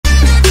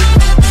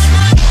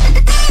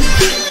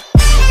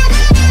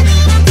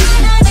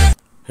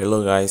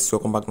Hello guys,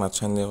 welcome back to my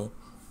channel.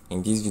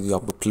 In this video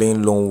I'll be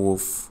playing Lone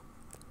Wolf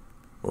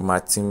with my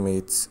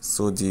teammates.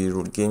 So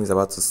the game is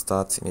about to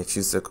start in a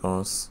few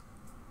seconds.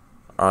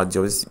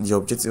 The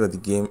objective of the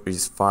game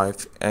is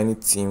 5. Any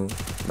team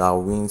that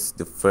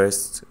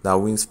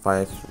wins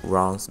 5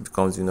 rounds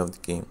becomes winner of the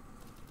game.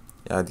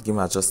 Yeah, the game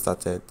has just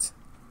started.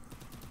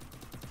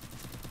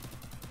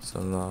 So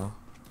now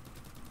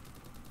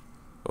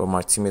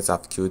my teammates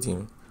have killed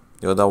him.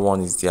 The other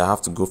one is there. I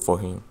have to go for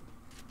him.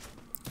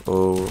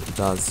 Oh,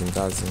 that's him.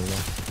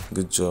 Yeah.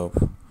 Good job.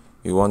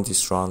 We won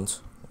this round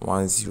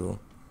 1-0.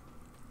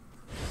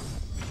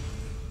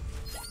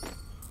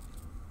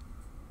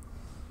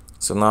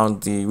 So now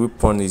the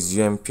weapon is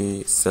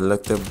UMP,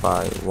 selected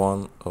by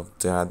one of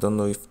them. I don't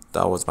know if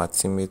that was my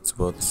teammate,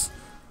 but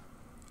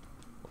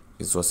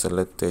it was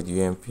selected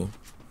UMP.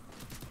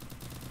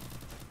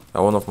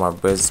 One of my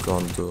best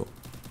gun though.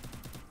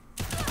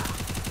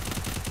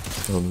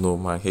 Oh no,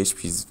 my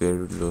HP is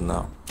very low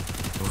now.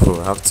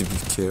 Oh, I have to be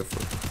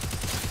careful.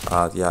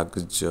 Yeah,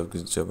 good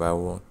job, I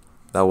won.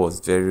 That was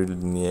very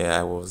near.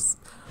 I was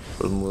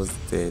almost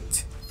dead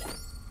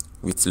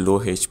with low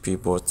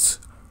HP, but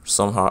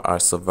somehow I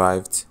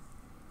survived.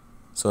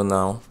 So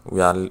now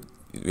we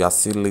are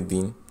still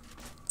leading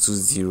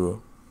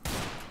 2-0.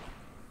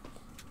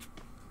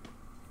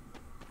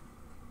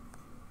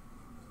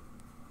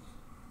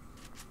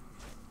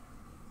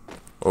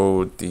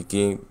 Oh, the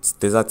game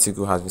Desert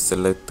Eagle has been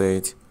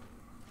selected.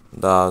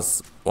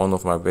 That's one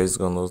of my best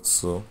guns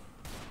also.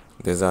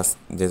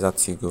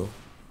 Desert Eagle.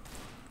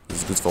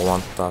 It's good for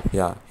one tap.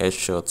 Yeah,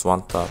 headshots,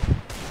 one tap.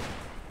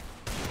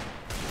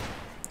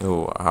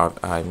 Oh,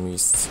 I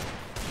missed.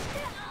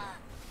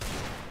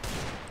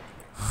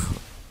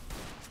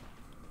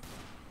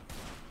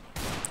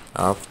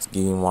 I have to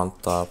give him one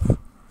tap.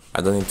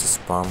 I don't need to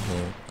spam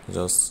him.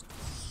 Just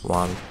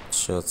one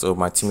shot. Oh,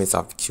 my teammates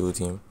have killed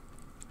him.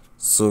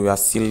 So we are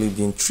still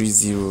leading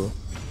 3-0.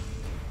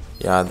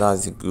 Yeah,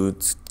 that's a good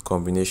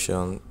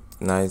combination.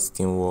 Nice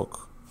teamwork.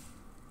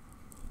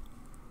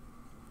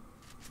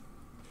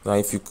 Now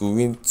if you could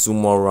win 2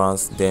 more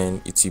rounds,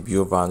 then it will be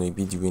over and we'll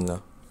be the winner.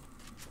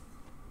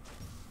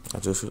 I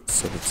just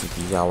said it to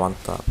be, yeah, one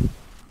tap.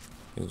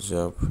 Good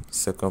job.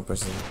 Second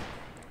person.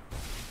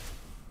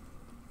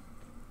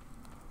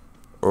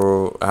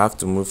 Oh, I have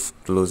to move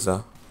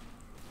closer.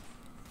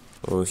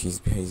 Oh, he's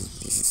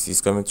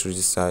coming through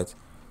this side.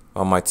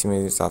 Well, my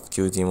teammates have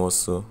killed him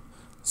also.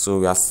 So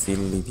we are still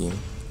leading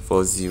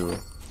 4-0.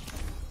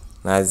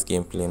 Nice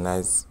gameplay,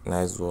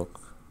 nice work.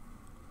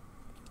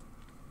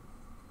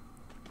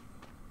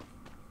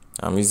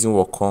 I'm using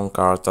Wukong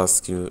character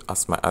skill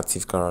as my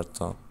active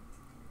character.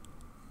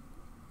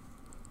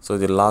 So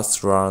the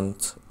last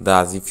round,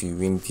 that's if you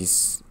win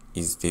this,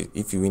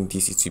 it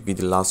will be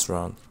the last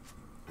round.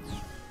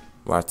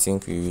 But I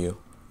think we will.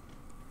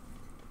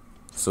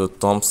 So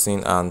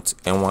Thompson and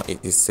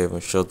M187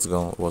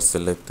 shotgun was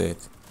selected.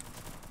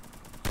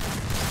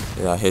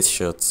 Yeah,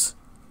 headshots.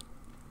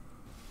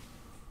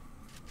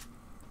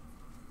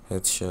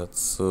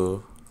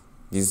 So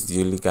this is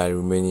the only guy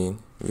remaining.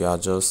 We are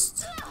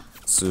just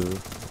 2,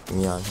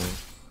 me and him.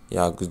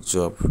 Yeah, good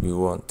job. We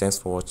won. Thanks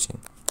for watching.